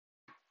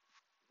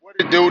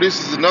What it do?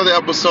 This is another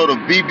episode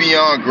of Be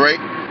Beyond Great.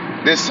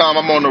 This time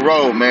I'm on the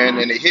road, man,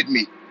 and it hit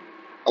me.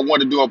 I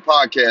wanted to do a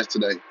podcast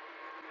today. And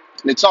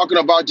they're talking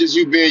about just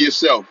you being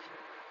yourself.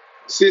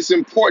 See, it's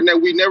important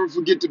that we never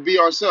forget to be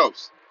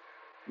ourselves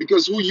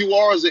because who you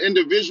are as an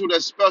individual,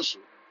 that's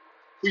special.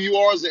 Who you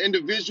are as an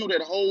individual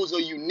that holds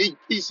a unique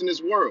piece in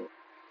this world.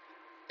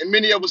 And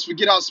many of us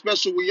forget how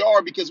special we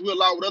are because we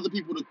allow other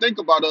people to think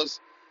about us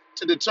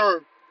to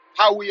deter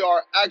how we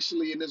are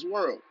actually in this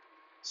world.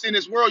 See, in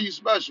this world, you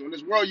special. In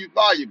this world, you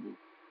valuable.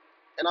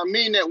 And I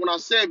mean that when I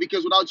say it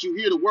because without you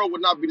here, the world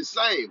would not be the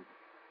same.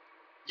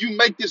 You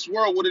make this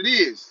world what it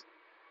is.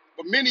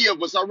 But many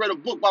of us, I read a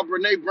book by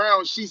Brene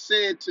Brown. She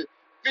said to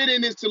fit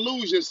in is to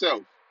lose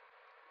yourself.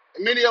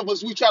 And many of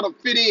us, we try to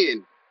fit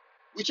in.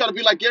 We try to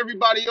be like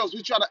everybody else.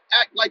 We try to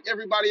act like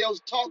everybody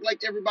else, talk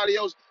like everybody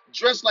else,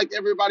 dress like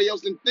everybody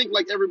else, and think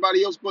like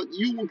everybody else. But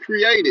you were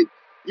created.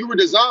 You were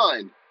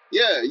designed.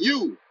 Yeah,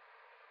 you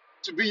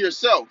to be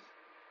yourself.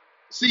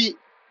 See,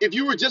 if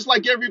you were just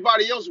like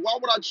everybody else, why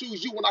would I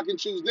choose you when I can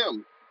choose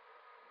them?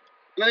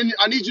 And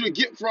I need you to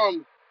get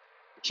from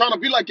trying to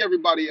be like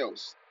everybody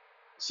else.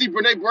 See,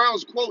 Brene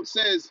Brown's quote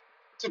says,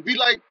 to be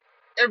like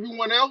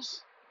everyone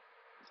else,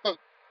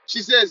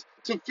 she says,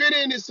 to fit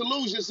in is to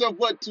lose yourself,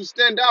 but to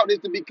stand out is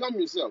to become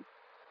yourself.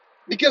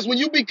 Because when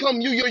you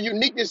become you, your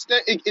uniqueness,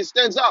 it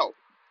stands out.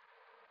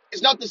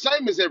 It's not the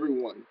same as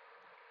everyone.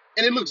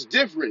 And it looks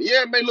different.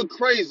 Yeah, it may look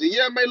crazy.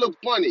 Yeah, it may look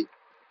funny.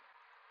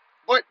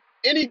 But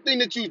anything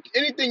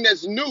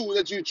that's new,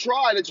 that you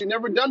try, that you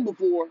never done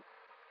before,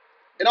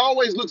 it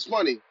always looks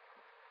funny.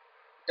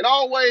 It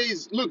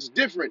always looks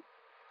different.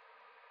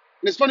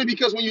 And it's funny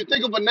because when you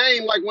think of a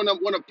name, like when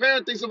a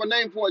parent thinks of a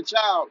name for a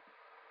child,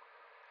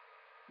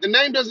 the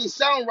name doesn't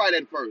sound right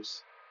at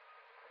first.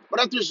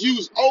 But after it's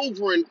used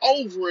over and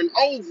over and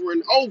over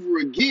and over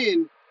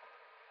again,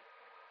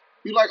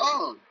 you're like,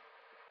 oh,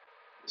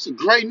 it's a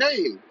great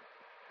name.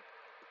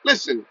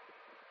 Listen,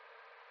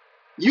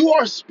 you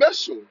are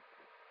special.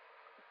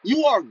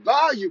 You are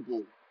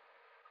valuable.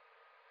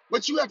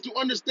 But you have to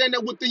understand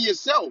that within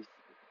yourself.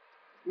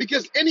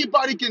 Because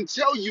anybody can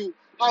tell you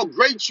how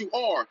great you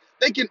are.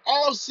 They can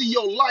all see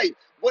your light.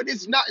 But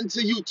it's not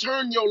until you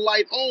turn your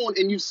light on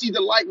and you see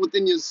the light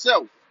within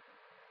yourself.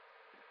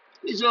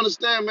 You need to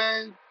understand,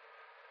 man.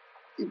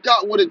 You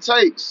got what it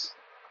takes.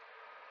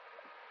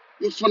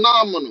 You're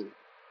phenomenal.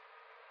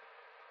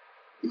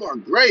 You are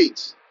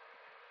great.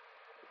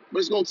 But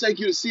it's going to take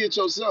you to see it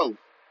yourself.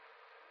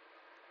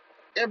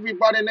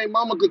 Everybody and their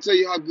mama could tell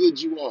you how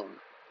good you are.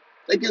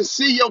 They can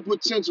see your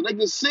potential. They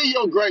can see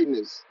your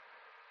greatness.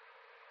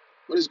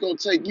 But it's going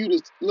to take you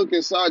to look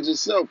inside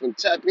yourself and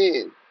tap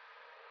in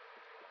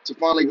to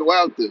finally go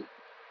after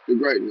the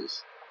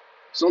greatness.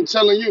 So I'm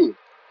telling you,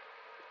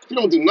 if you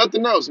don't do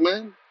nothing else,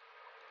 man,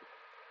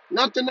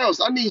 nothing else,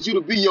 I need you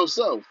to be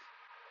yourself.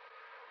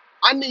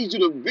 I need you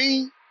to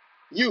be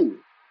you.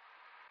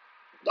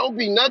 Don't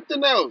be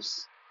nothing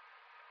else.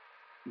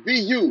 Be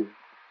you.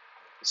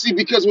 See,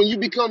 because when you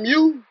become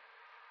you,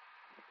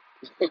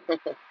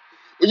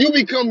 when you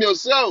become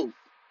yourself,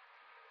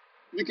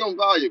 you become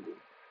valuable.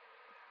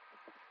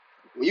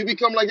 When you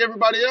become like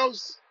everybody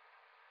else,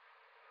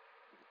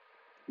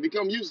 you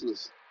become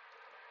useless.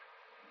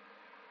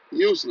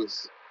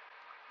 Useless.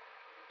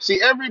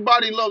 See,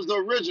 everybody loves the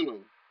original.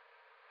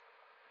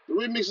 The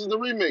remix is the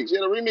remix. Yeah,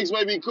 the remix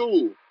may be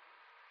cool,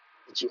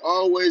 but you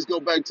always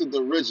go back to the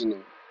original.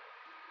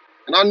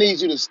 And I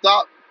need you to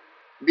stop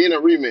being a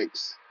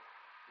remix.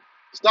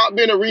 Stop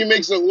being a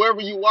remix of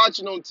whoever you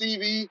watching on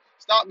TV.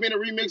 Stop being a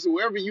remix of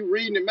whoever you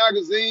reading in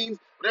magazines,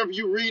 whatever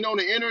you read on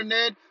the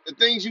internet, the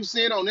things you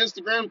seeing on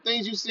Instagram,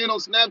 things you seeing on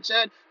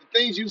Snapchat, the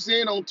things you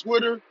seeing on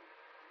Twitter.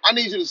 I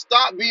need you to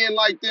stop being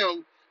like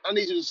them. I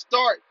need you to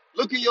start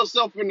looking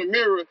yourself in the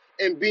mirror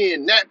and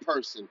being that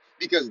person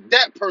because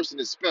that person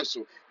is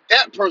special.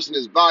 That person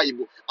is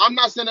valuable. I'm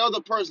not saying the other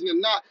person is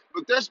not,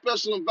 but they're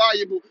special and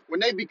valuable when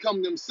they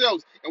become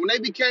themselves. And when they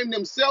became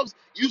themselves,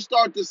 you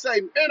start to say,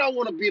 man, I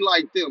want to be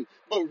like them.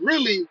 But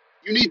really,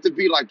 you need to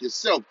be like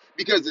yourself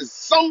because there's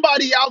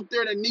somebody out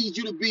there that needs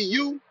you to be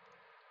you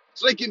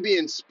so they can be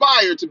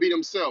inspired to be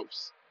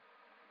themselves.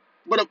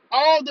 But if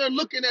all they're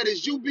looking at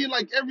is you being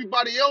like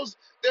everybody else,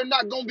 they're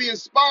not going to be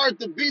inspired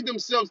to be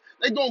themselves.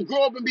 They're going to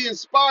grow up and be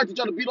inspired to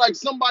try to be like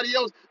somebody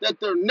else that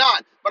they're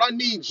not. But I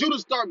need you to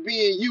start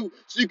being you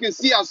so you can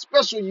see how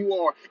special you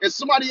are. And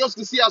somebody else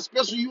can see how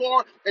special you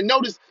are and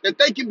notice that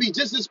they can be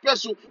just as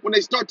special when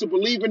they start to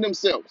believe in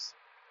themselves.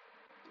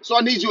 So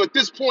I need you at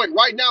this point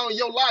right now in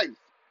your life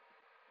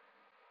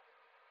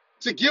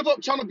to give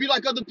up trying to be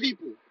like other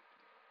people.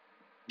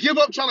 Give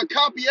up trying to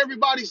copy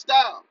everybody's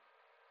style.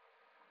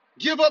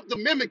 Give up the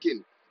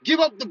mimicking. Give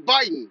up the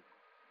biting.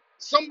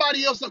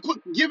 Somebody else,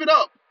 give it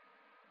up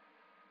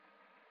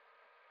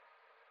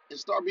and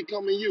start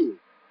becoming you.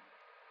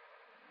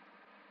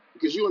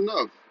 Because you're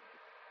enough.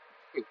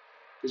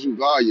 Because you're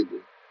valuable.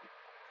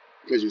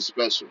 Because you're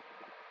special.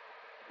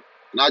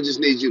 And I just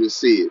need you to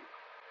see it.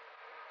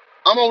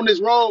 I'm on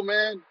this road,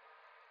 man.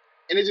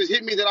 And it just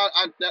hit me that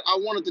I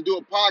wanted to do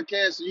a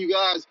podcast so you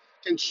guys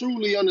can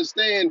truly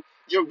understand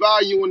your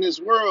value in this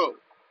world.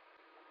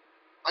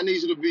 I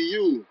need you to be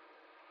you.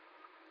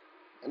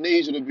 I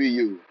need you to be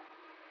you.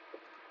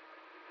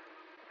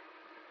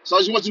 So I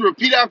just want you to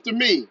repeat after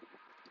me.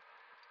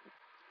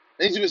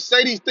 I need you to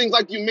say these things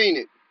like you mean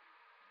it.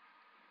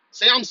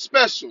 Say I'm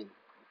special.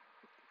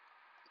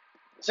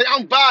 Say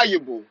I'm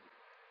valuable.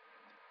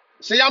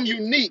 Say I'm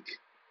unique.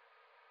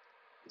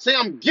 Say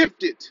I'm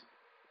gifted.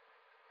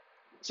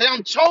 Say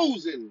I'm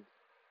chosen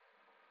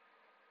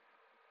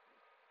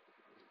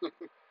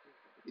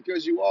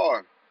because you are.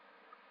 I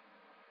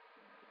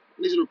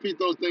need you to repeat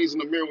those things in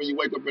the mirror when you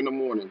wake up in the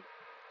morning.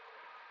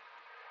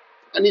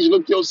 I need you to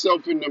look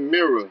yourself in the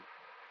mirror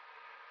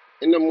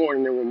in the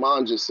morning and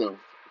remind yourself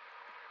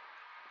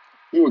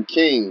you're a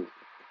king.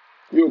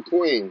 You're a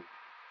queen.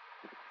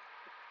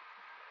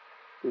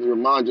 You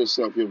remind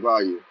yourself your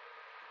value.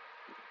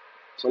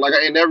 So like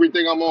I end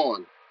everything I'm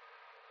on,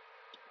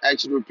 I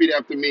ask you to repeat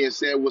after me and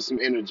say it with some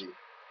energy.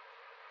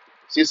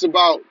 See, it's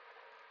about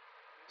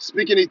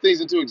speaking these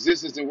things into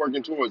existence and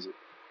working towards it.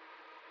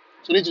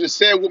 So I need you to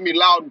say it with me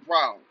loud and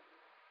proud.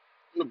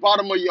 From the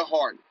bottom of your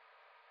heart.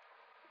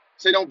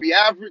 Say don't be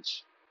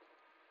average.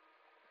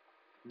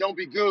 Don't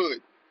be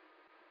good.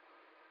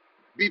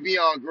 Be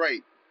beyond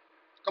great.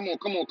 Come on,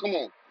 come on, come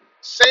on.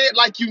 Say it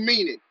like you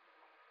mean it.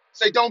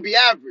 Say don't be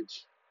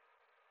average.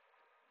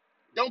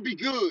 Don't be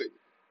good.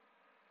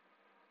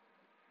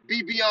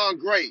 Be beyond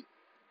great.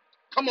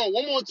 Come on,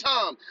 one more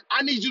time.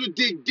 I need you to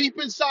dig deep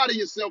inside of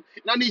yourself,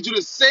 and I need you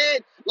to say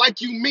it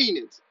like you mean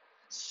it.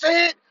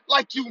 Say it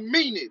like you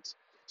mean it.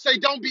 Say,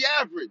 don't be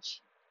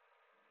average.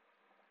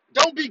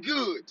 Don't be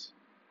good.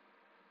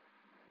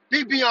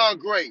 Be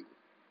beyond great.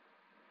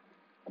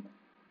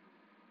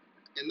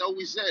 And though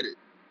we said it,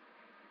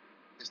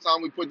 it's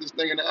time we put this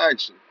thing into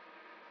action.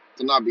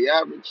 To not be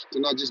average, to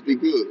not just be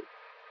good,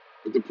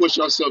 but to push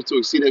ourselves to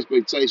exceed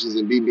expectations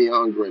and be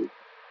beyond great.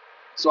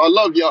 So I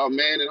love y'all,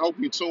 man, and hope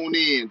you tune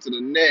in to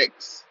the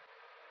next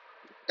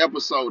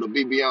episode of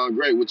Be Beyond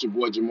Great with your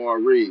boy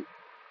Jamar Reed.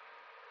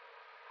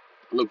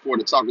 I look forward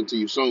to talking to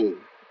you soon.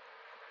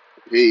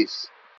 Peace.